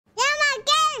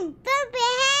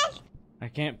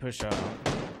can't push out.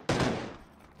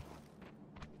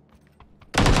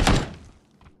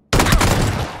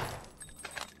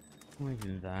 Why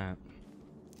do that?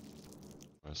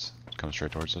 Coming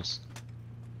straight towards us.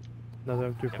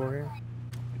 Another M24 here.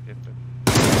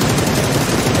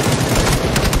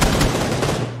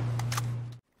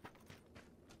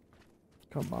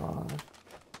 Come on.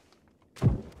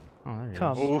 Oh, there he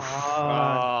Come is. on.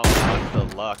 Oh, what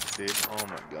the luck, dude. Oh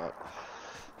my god.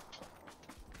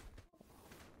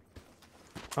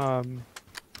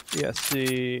 Yeah,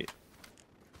 see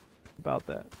about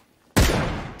that.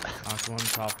 Knocked one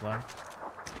top left.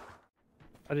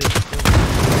 I didn't.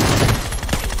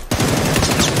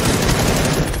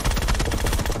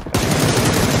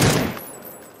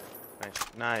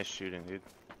 Nice shooting, dude.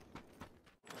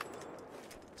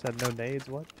 Said no nades.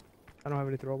 What? I don't have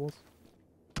any throwables.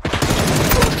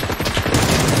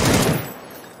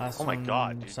 Last Oh my one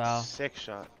god, dude. south. Sick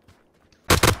shot.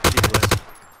 Deep west.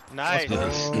 Nice.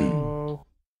 Oh.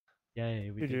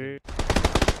 Yay, we did GG. it.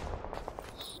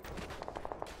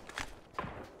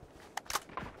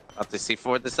 Up to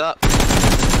C4 this up.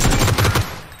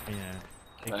 Yeah.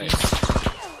 Nice.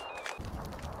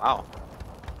 Wow.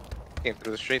 Came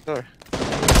through the straight door.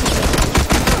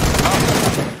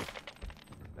 Oh.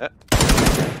 Yep.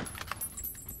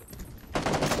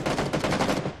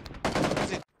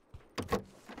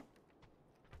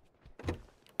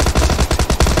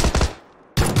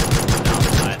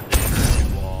 Outside the church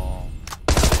wall.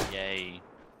 Yay.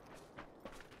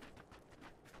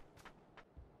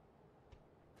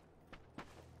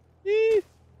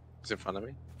 He's in front of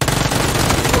me.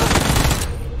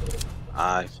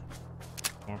 Nice.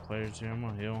 More players here, I'm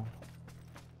gonna heal.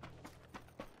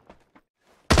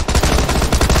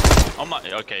 Oh my,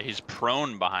 okay, he's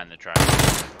prone behind the track.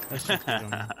 That's just good.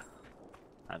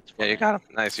 That's Yeah, you funny. got him.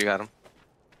 Nice, you got him.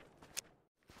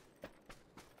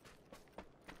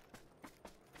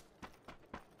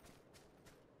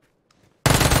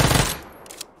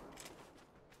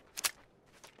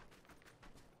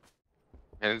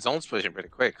 And his zone's pushing pretty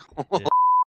quick. Yeah.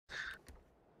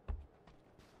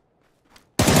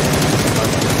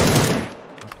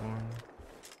 Knocked one.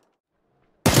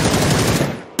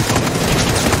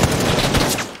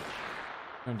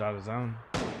 No dot his own.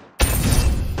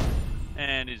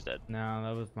 And he's dead. No,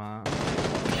 that was my.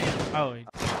 Oh, he...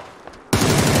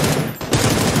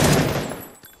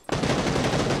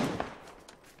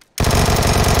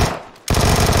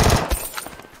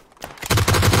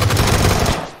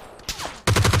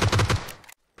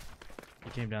 he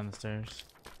came down the stairs.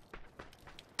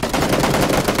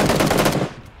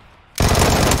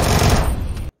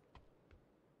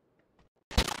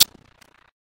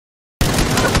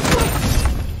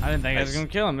 I didn't think I was Nice. gonna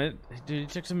kill him. Dude, he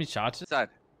took so many shots. Side.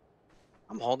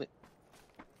 I'm holding.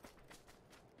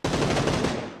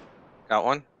 Got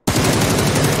one.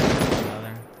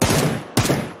 Another.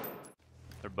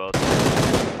 They're both.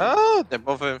 Oh, they're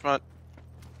both in front.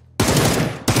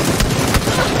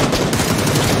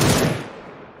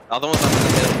 The other one's up in the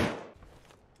middle.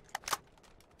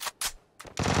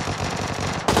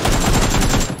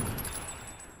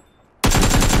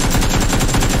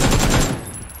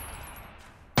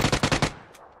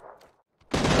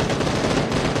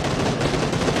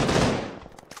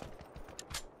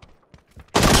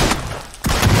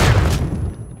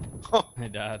 He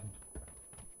died.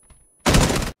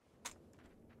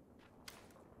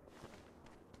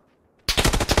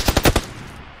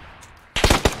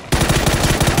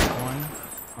 One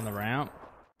on the ramp.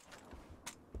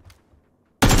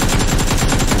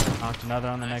 Knocked another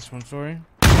on the next one, sorry.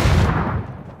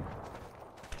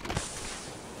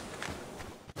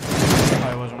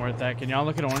 Probably wasn't worth that. Can y'all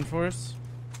look at orange for us?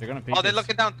 They're gonna peek Oh, they're us.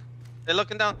 looking down. They're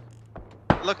looking down.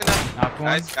 They're looking down. Knocked one.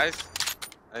 Guys, guys.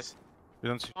 Nice. You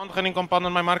don't see. Running compound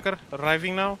on my marker.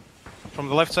 Arriving now. From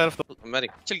the left side of the. I'm ready.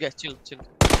 Chill guys, chill.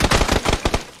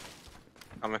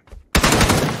 Coming.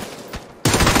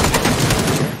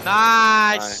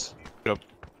 Nice! Good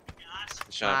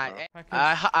shot, Nice. bro.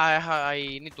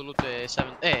 I need to loot 5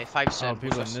 Oh,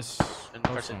 people in this and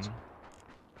close percent. one.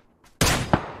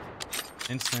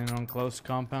 Instant on close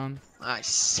compound.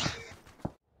 Nice.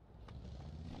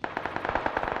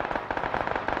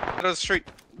 Middle of the street.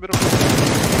 Middle.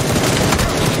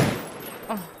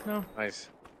 Oh, no. Nice.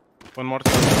 One more.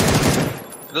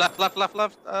 Left.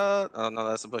 Oh no,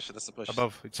 that's a bush. That's a bush.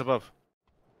 Above. It's above.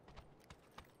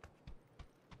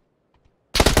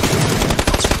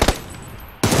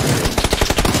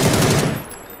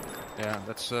 Yeah,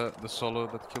 that's the solo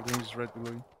that killed him is right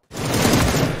below you.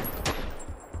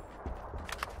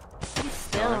 He's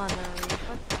still on the roof.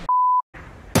 What the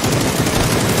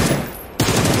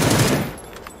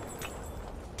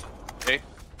Okay.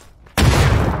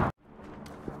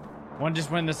 One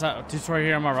just went this out. Two-story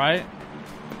here on my right.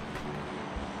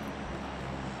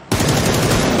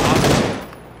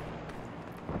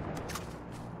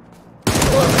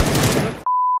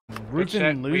 Good shit.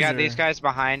 Roofing loser. We got these guys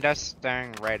behind us,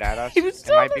 staring right at us. He was It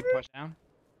still might be there. pushed Down.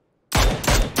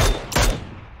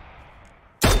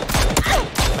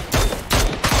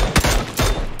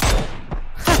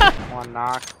 one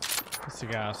knock. That's the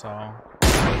guy I saw.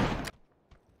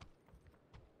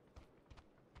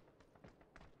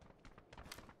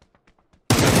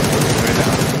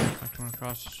 Knocked one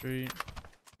across the street.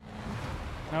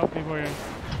 Nope, people here.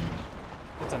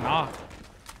 It's a knock.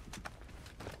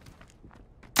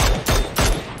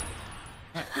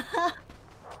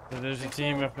 So there's a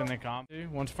team up in the comp.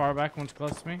 One's far back, one's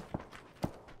close to me.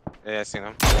 Yeah, I seen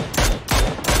him.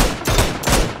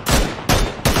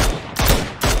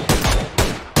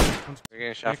 They're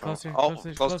getting shot from. close here, Oh, close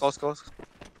here, close, close. close, close.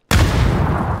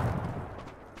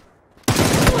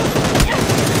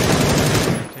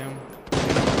 Tim.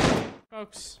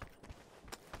 Spokes.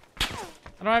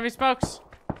 I don't have any spokes.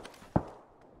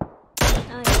 Oh,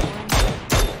 yeah,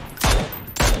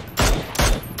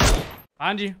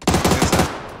 Behind you.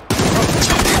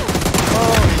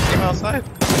 Oh, he came outside.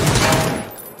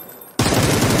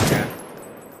 Yeah.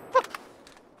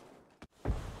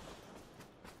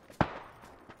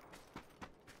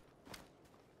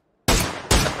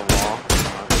 At the wall.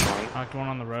 One. Knocked one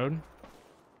on the road.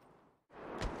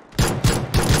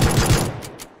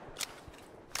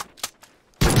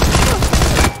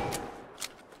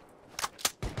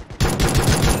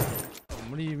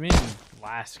 What do you mean,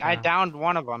 last guy? I downed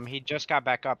one of them. He just got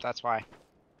back up. That's why.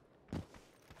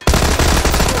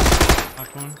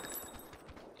 Knocked one.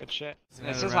 Good shit. There's This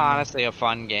another is round. honestly a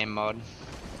fun game mode.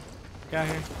 Get out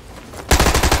here.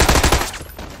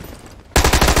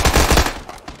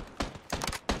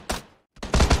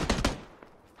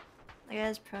 The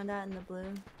guy's prone out in the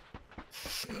blue.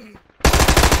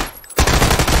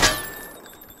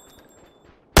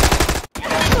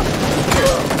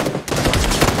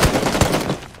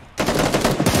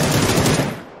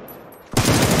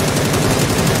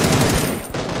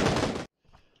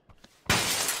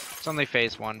 It's only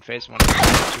phase one. Phase one is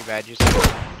not too bad. You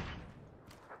said.